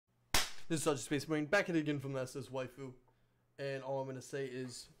This is such a Space Marine back at it again from SS Waifu. And all I'm going to say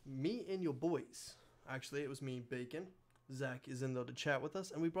is, me and your boys. Actually, it was me, Bacon. Zach is in there to chat with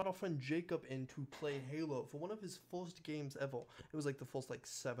us. And we brought our friend Jacob in to play Halo for one of his first games ever. It was like the first like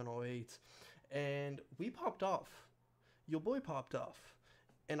 7 or 8. And we popped off. Your boy popped off.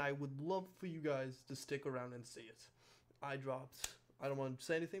 And I would love for you guys to stick around and see it. I don't want to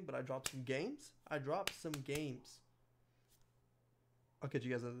say anything, but I dropped some games. I'll catch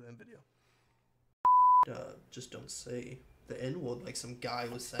you guys in the end video. Just don't say the N-word like some guy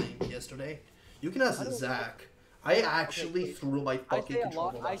was saying yesterday. You can ask Zach. I actually threw my fucking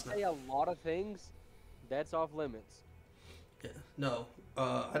controller last night. I say a lot of things. That's off limits. Yeah, no.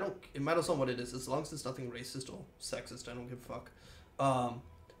 I don't. It matters on what it is. As long as it's nothing racist or sexist, I don't give a fuck.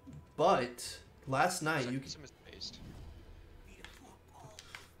 But last night you can.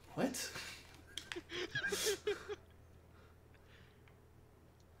 What?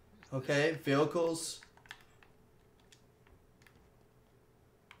 Okay, vehicles.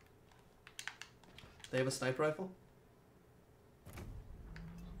 They have a sniper rifle?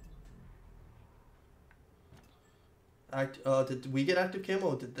 Did we get active camo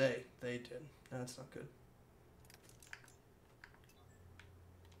or did they? They did. That's not good.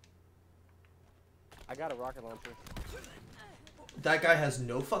 I got a rocket launcher. That guy has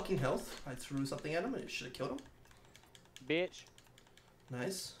no fucking health. I threw something at him and it should have killed him. Bitch.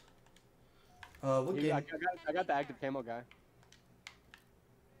 Nice. What game? I got the active camo guy.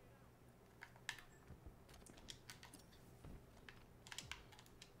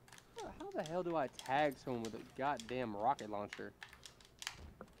 How the hell do I tag someone with a goddamn rocket launcher?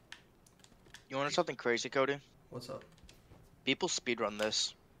 You want something crazy, Cody? What's up? People speedrun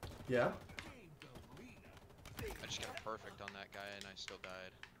this. Yeah? I just got perfect on that guy and I still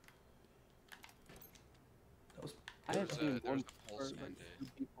died. That was... I have seen there was one a pulse like mandate. 2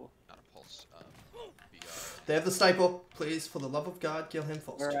 people. Not a pulse, They have the sniper. Please, for the love of God, kill him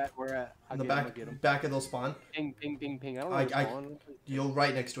first. Where at? In the back of those spawn. Ping, ping, ping, ping. I don't know spawn. You're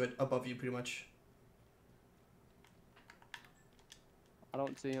right next to it, above you, pretty much. I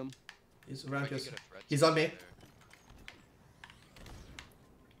don't see him. He's around here. He's on me.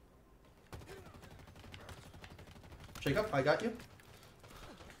 Jacob, I got you.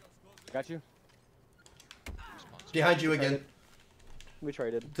 Got you. Behind you again. We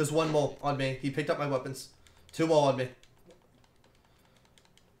traded. There's one more on me. He picked up my weapons. 2 more on me.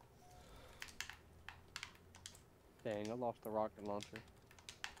 Dang, I lost the rocket launcher.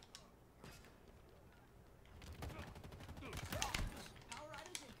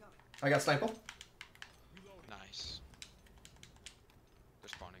 I got sniper. Nice. They're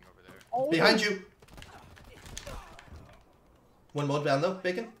spawning over there. Oh. Behind you. One more down though,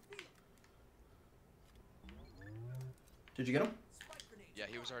 Bacon. Did you get him? Yeah,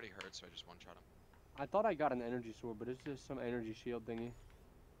 he was already hurt, so I just one-shot him. I thought I got an energy sword, but it's just some energy shield thingy.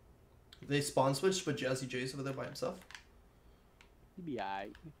 They spawn switched, but Jazzy J's over there by himself. He be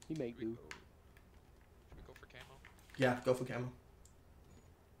alright. He make do. Should we go for camo? Yeah, go for camo.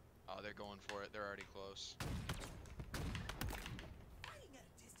 Oh, they're going for it. They're already close.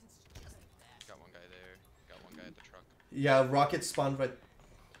 Got one guy there. Got one guy at the truck. Yeah, rockets spawned right.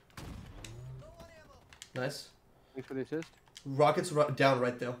 Nice. Thanks for the assist. Rockets down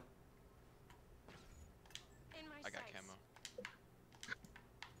right there. I got camo.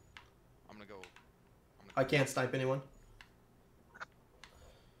 I'm gonna go. I can't snipe anyone.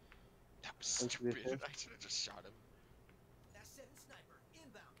 That was stupid. I should have just shot him.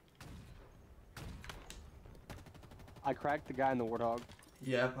 I cracked the guy in the warthog.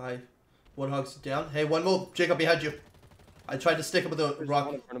 Yeah, Warthog's down. Hey, one more. Jacob, behind you. I tried to stick him with a There's rock.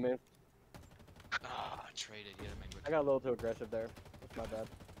 one in front of me. Ah, I traded. He had a I got a little too aggressive there. That's my bad.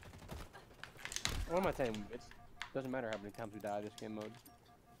 What am I saying? It doesn't matter how many times we die this game mode.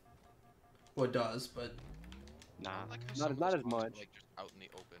 Well, it does, but... Nah, like how not as spawns much. Like just out in the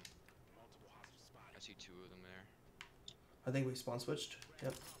open. I see 2 of them there. I think we spawn switched.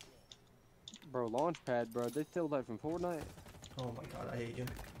 Yep. Bro, Launchpad, bro. They still that from Fortnite. Oh my god, I hate you.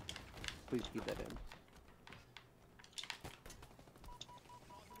 Please keep that in.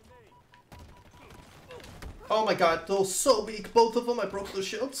 Oh my god, they're so weak, both of them. I broke their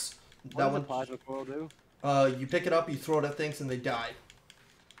shields. What does a plasma coil do? You pick it up, you throw it at things, and they die.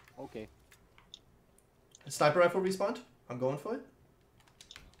 Okay. Sniper rifle respawned. I'm going for it.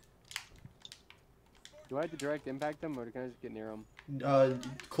 Do I have to direct impact them, or can I just get near them?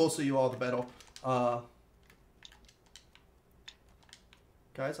 Closer you are, the better.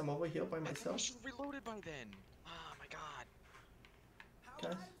 Guys, I'm over here by myself. I should have reloaded by then. Oh my god.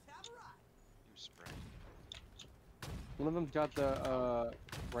 Guys. You spray. One of them's got the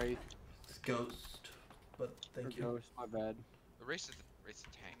Wraith. Ghost. But thank you. Ghost, my bad. The race is the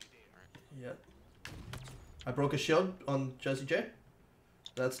tank. Alright. Yeah. I broke a shield on Jesse J.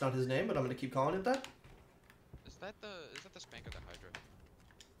 That's not his name, but I'm gonna keep calling it that. Is that the spank of the Hydra that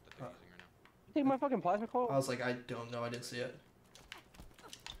they're using right now? You take my fucking plasma coil? I was like, I don't know. I didn't see it.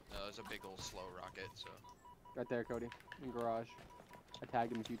 No, it's a big old slow rocket, so Right there, Cody. In garage. I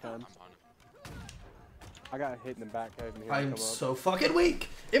tagged him a few times. I'm on it. I got hit in the back. I didn't hear him I'm come up. so fucking weak.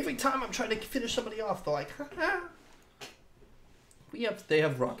 Every time I'm trying to finish somebody off, they're like, haha. They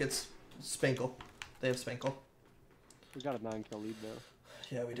have rockets. Spankle. They have Spankle. We got a 9-kill lead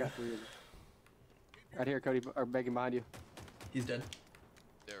though. Yeah, we do. Right here, Cody, or Bacon behind you. He's dead.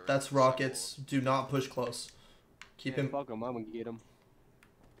 They're That's rockets. Do not push close. Keep him. Fuck him. I'm gonna get him.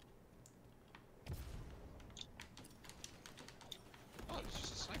 Oh, there's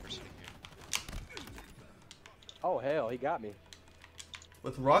just a sniper sitting here. Oh hell, he got me.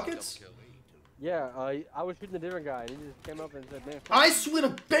 With rockets? Double kill. Yeah, I was shooting a different guy, and he just came up and said, "Man, fuck I swear to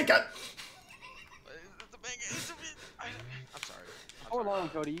bacon! It's a big. I'm sorry. I'm Hold sorry. on,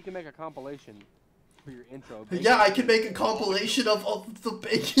 Cody. You can make a compilation for your intro. Yeah, I can make a compilation of all the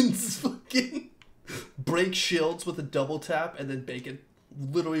bacon's fucking break shields with a double tap and then bacon.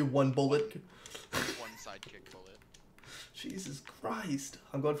 Literally one bullet. One sidekick bullet. Jesus Christ.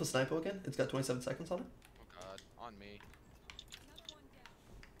 I'm going for sniper again. It's got 27 seconds on it. Oh god, on me.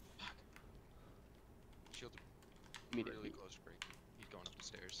 Fuck. Shield really close to break. He's going up the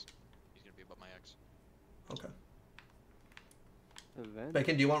stairs. He's gonna be above my X. Okay. Event?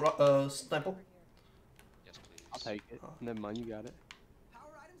 Bacon, do you want sniper? Yes, please. I'll take it. Oh. Never mind, you got it.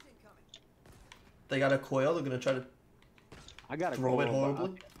 They got a coil. They're gonna try to I got a throw it coil, but I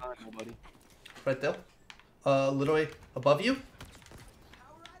horribly. can't find nobody. Right there. Literally above you.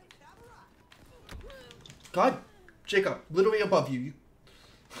 God, Jacob, literally above you.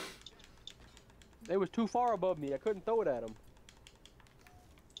 They was too far above me. I couldn't throw it at them.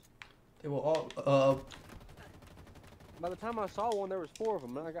 They were all By the time I saw one, there was 4 of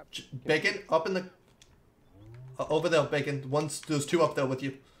them, and I got. Bacon up in the over there. Bacon. There's 2 up there with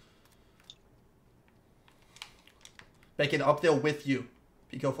you. Bacon up there with you.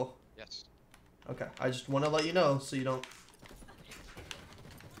 Be careful. Yes. Okay, I just want to let you know so you don't.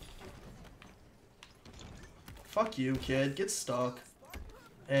 Fuck you, kid. Get stuck.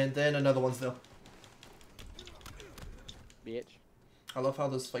 And then another one's there. Bitch. I love how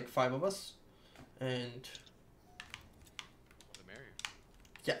there's like 5 of us. And The merrier.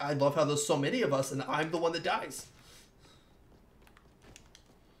 yeah, I love how there's so many of us and I'm the one that dies.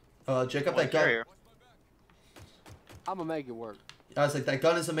 Jacob, that gun. Carrier. I'm gonna make it work. I was like, that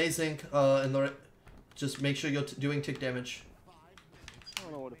gun is amazing. And just make sure you're doing tick damage. I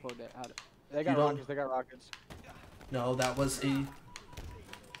don't know what to put that out. They got don't- rockets. They got rockets. No, that was a. They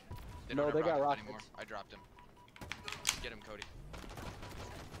No, don't have they got rockets anymore. rockets. I dropped him. Get him, Cody.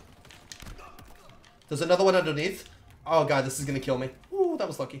 There's another one underneath. Oh god, this is gonna kill me. Ooh, that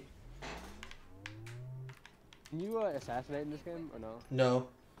was lucky. Can you assassinate in this game or no? No.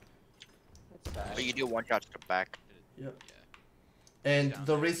 That's sad. But you do one shot to the back. Yep. Yeah. And Down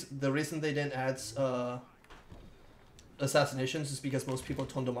the reason they didn't add assassinations is because most people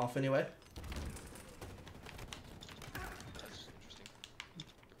turned them off anyway. That's interesting. They're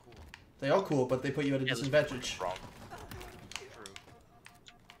cool. They are cool, but they put you at a Yeah, that's disadvantage. Wrong. True.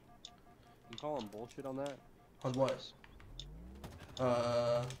 I'm calling bullshit on that. On what?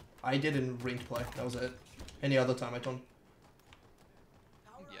 I did in ranked play. That was it. Any other time I don't.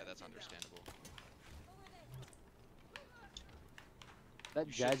 Yeah, that's understandable. That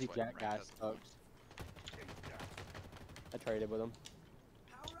You should Jazzy swipe Jack right, guy that's- sucks. I traded with him.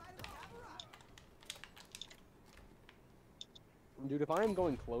 Dude, if I am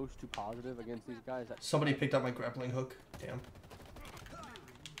going close to positive against these guys, that's Somebody picked up my grappling hook. Damn.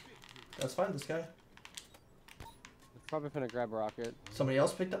 That's fine. This guy. probably finna grab a rocket. Somebody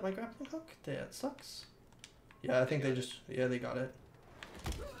else picked up my grappling hook. That sucks. Yeah, I think they just. Yeah, they got it.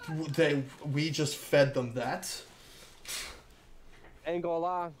 We just fed them that. Ain't gonna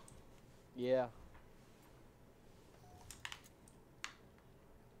lie. Yeah.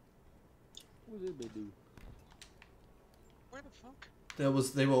 What did they do? Where the fuck?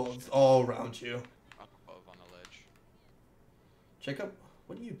 They were all around you. Up above on the ledge. Jacob,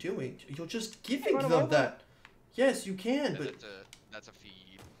 what are you doing? You're just giving Run 'em them over? that. Yes, you can, Yeah, but that's a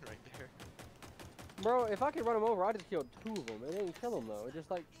feed right there. Bro, if I could run them over, I just killed 2 of them. It didn't kill them though. It just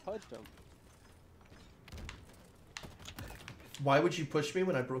like touched them. why would you push me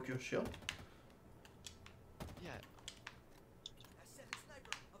when I broke your shield? Yeah.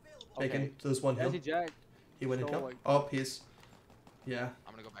 Bacon, Okay. there's one Jazzy hill. Jack. He went in so, hill. like- Oh, he's. Yeah.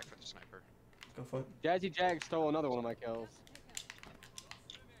 I'm gonna go back for the sniper. Go for it. Jazzy Jack stole another one of my kills.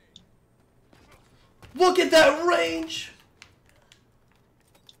 Look at that range!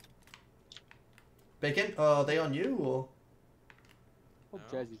 Bacon, are they on you or? Hope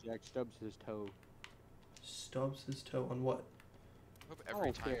No. Jazzy Jack stubs his toe. Stubs his toe on what? Hope I every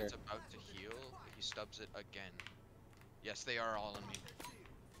don't time care. it's about to heal, he stubs it again. Yes, they are all on me.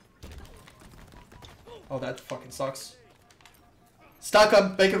 Oh, that fucking sucks. Stack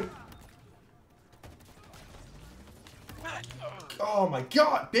him, Bacon! Oh my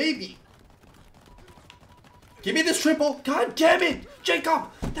god, baby! Give me this triple! God damn it! Jacob!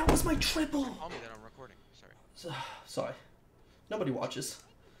 That was my triple! Call me that I'm recording. Sorry. Sorry. Nobody watches.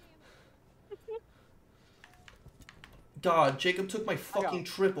 God, Jacob took my fucking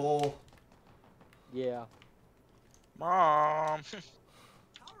triple. Yeah. Mom.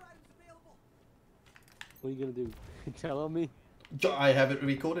 What are you gonna do? Tell on me? I have it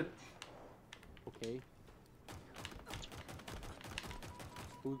recorded. Okay.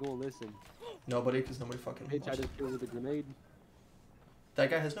 Who's gonna listen? Nobody, because nobody fucking Bitch, I watches. just killed with a grenade. That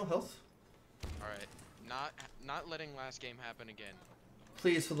guy has no health. Alright. Not letting last game happen again.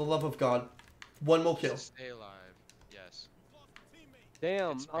 Please, for the love of God. One more kill. Stay alive. Yes.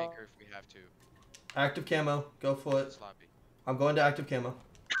 Damn. It's Baker if we have to. Active camo. Go for it. Sloppy. I'm going to active camo.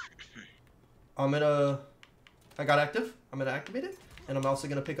 I got active. I'm gonna activate it. And I'm also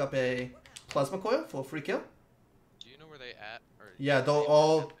gonna pick up a plasma coil for a free kill. Do you know where they at? Or Yeah,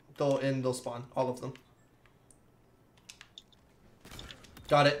 they'll spawn. All of them.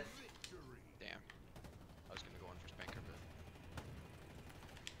 Got it. Damn. I was gonna go on for Spanker, but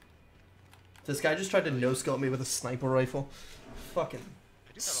This guy just tried to no-scope me with a sniper rifle. Fucking.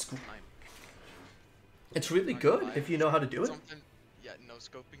 I do that all the time. It's really Not gonna good lie. if you know how to do it. Something, yeah, no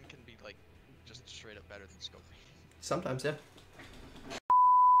scoping can be like just straight up better than scoping. Sometimes, yeah.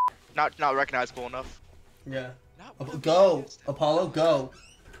 Not recognizable enough. Yeah. Not one of the Go, kids that- Apollo, go.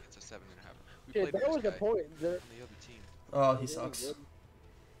 It's a 7.5. We Yeah, played that was this the guy point. on the other team. Oh, he sucks.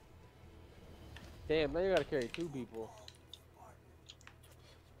 Damn, now you gotta carry two people.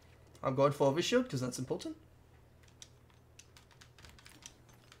 I'm going for overshield because that's important.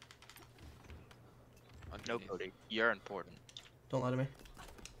 No, Underneath. Cody. You're important. Don't lie to me.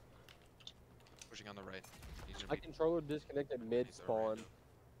 Pushing on the right. He's gonna My be controller disconnected mid spawn.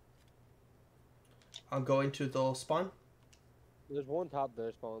 I'm going to the spawn. There's one top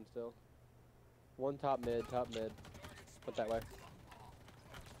there spawn still. One top mid, top mid. Put that way.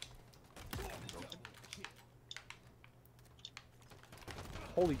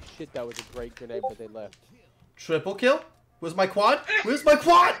 Holy shit, that was a great grenade, but they left. Triple kill. Where's my quad? Where's my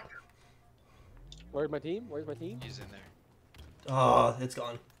quad? Where's my team? Where's my team? He's in there. Oh, it's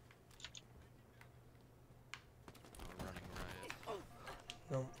gone. Oh, running riot.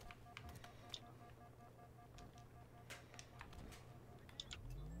 No.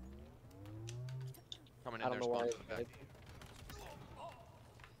 Coming I in don't there, know why. spawn from the back.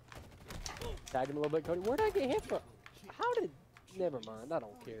 Tagged him a little bit, Cody. Where did I get hit from? How did? Never mind. I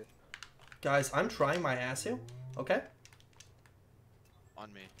don't care. Guys, I'm trying my ass here. Okay?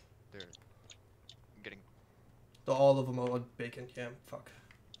 On me. There. I'm getting. All of them are on bacon. Yeah, fuck.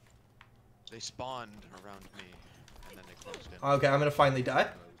 They spawned around me, and then they closed in. Okay, I'm gonna finally die.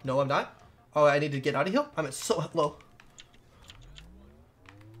 No, I'm not. Oh, I need to get out of here. I'm at so low.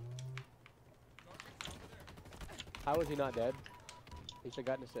 How is he not dead? He should have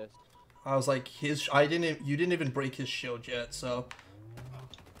got an assist. I was like, you didn't even break his shield yet, so.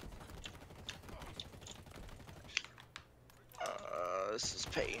 This is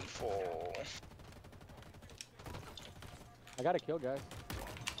painful. I got a kill, guys.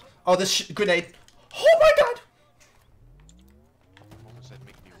 Oh, this grenade. Oh my god! Almost said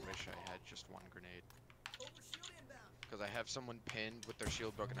make me wish I had just one grenade. Because I have someone pinned with their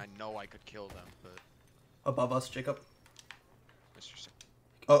shield broken. I know I could kill them, but Above us, Jacob. Mr. Sick.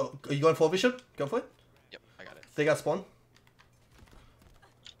 Oh, are you going for vision? Go for it. Yep, I got it. They got spawn.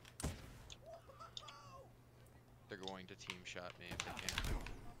 They're going to team shot me if they can.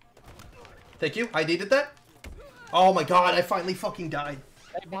 Thank you. I needed that. Oh my god, I finally fucking died.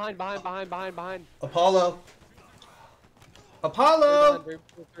 Hey, behind. Apollo. Three Apollo! behind,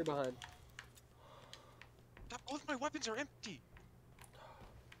 three behind. Both my weapons are empty.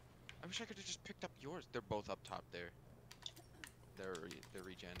 I wish I could have just picked up yours. They're both up top there. They're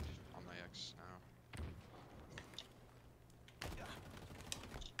regen on my X now.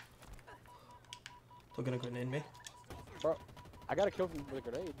 They're gonna grenade me. Bro, I got a kill from with a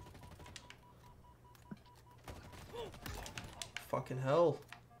grenade. Fucking hell.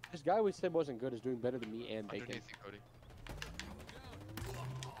 This guy we said wasn't good is doing better than me and Bacon. Underneath you, Cody.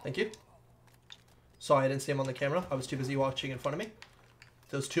 Thank you. Sorry, I didn't see him on the camera. I was too busy watching in front of me.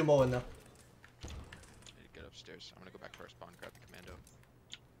 There's 2 more in there. I need to get upstairs. I'm gonna go back to our spawn, grab the commando.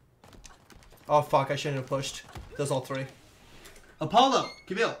 Oh fuck, I shouldn't have pushed. There's all 3. Apollo,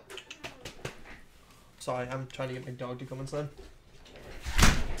 give me up. Sorry, I'm trying to get my dog to come inside.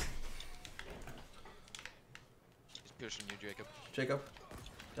 He's pushing you, Jacob. Jacob.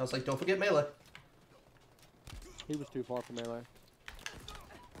 I was like, don't forget melee. He was too far from melee.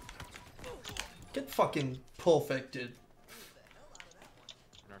 Get fucking perfected.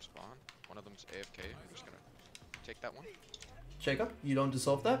 In our spawn. One of them's AFK. I'm just gonna take that one. Jacob, you don't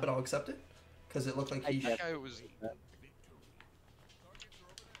deserve that, but I'll accept it. Because it looked like he... That guy was... That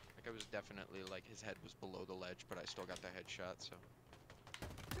guy was definitely, like, his head was below the ledge, but I still got the headshot, so...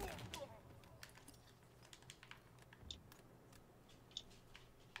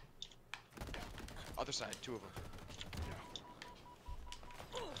 Other side, 2 of them.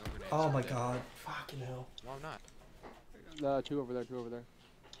 Oh my god. Fucking hell. No, I'm not. 2 over there, 2 over there.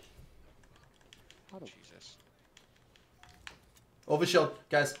 Jesus. Overshield,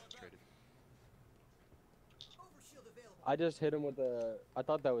 guys. Traded. I just hit him with a... I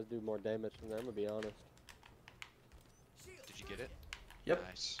thought that would do more damage from there, I'm gonna be honest. Did you get it? Yep.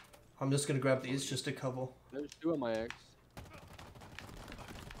 Nice. I'm just gonna grab these just to cover. There's 2 on my X.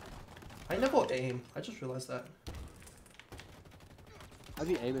 I never aim. I just realized that. I'd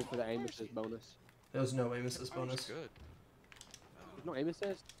be aiming for the aim assist bonus. There was no aim assist Oh, bonus. good. There's no aim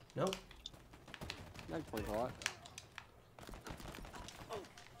assist? No. That's point a lot.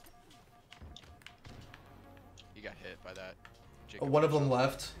 You got hit by that. Oh, Jacob one of them yourself.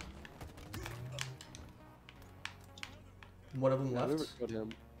 left. One of them Yeah, we left. killed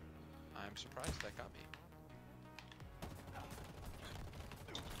him. I'm surprised that got me.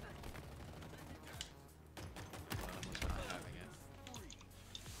 One of them was not having it.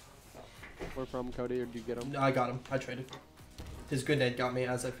 Where from, Cody, or did you get him? No, I got him. I traded. His grenade got me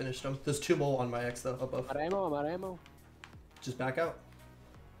as I finished him. There's 2 more on my X though, above. I'm out of ammo, I'm out of ammo. Just back out.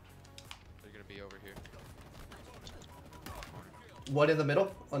 They're gonna be over here. One in the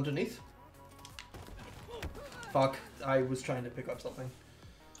middle, underneath. Fuck, I was trying to pick up something.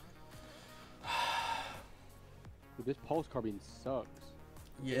 Dude, this pulse carbine sucks.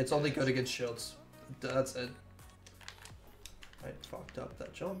 Yeah, it's only good against shields. That's it. I fucked up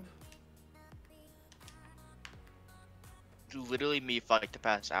that jump. Literally me for like the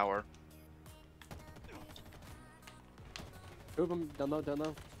past hour. 2 of them, don't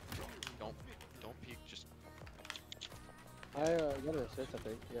know. Don't peek, just I got an assist, I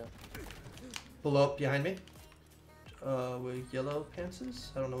think, yeah. Below, behind me. With yellow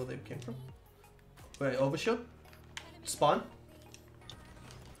pantses. I don't know where they came from. Wait, overshield. Spawn.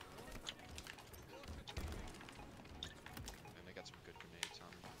 and they got some good grenades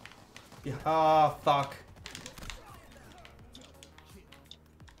on them. Yeah. Ah, fuck.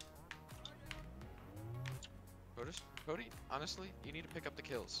 Cody, honestly, you need to pick up the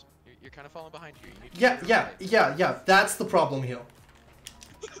kills. You're kind of falling behind here. You need to Yeah, figure yeah, out a way. yeah. That's the problem here.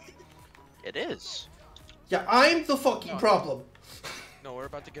 It is. Yeah, I'm the fucking No. problem. No, we're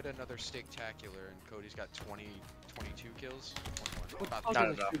about to get another steak-tacular, and Cody's got 22 kills. 21. What the About fuck not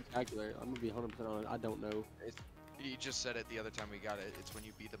is a enough. spectacular? I'm gonna be 100% on it, I don't know. You just said it the other time we got it. It's when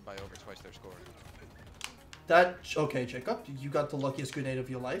you beat them by over twice their score. That okay, Jacob. You got the luckiest grenade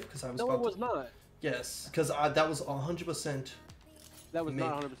of your life because I was No, about it was to. not. Yes, because that was 100%. That was Me.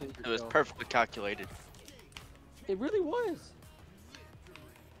 not 100% your It was kill. perfectly calculated. It really was.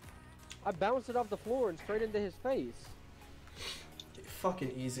 I bounced it off the floor and straight into his face.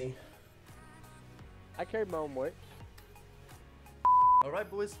 Fucking easy. I carried my own weight. Alright,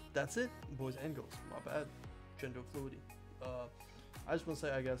 boys, that's it. Boys and girls, my bad. Gender fluidity. I just want to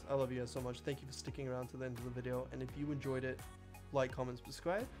say, I guess, I love you guys so much. Thank you for sticking around to the end of the video. And if you enjoyed it, like, comment,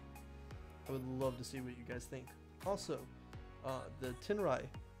 subscribe. I would love to see what you guys think. Also, the Tinrai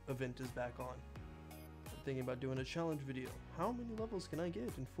event is back on. I'm thinking about doing a challenge video. How many levels can I get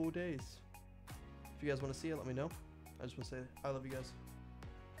in 4 days? If you guys want to see it, let me know. I just want to say, I love you guys.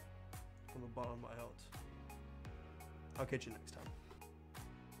 From the bottom of my heart. I'll catch you next time.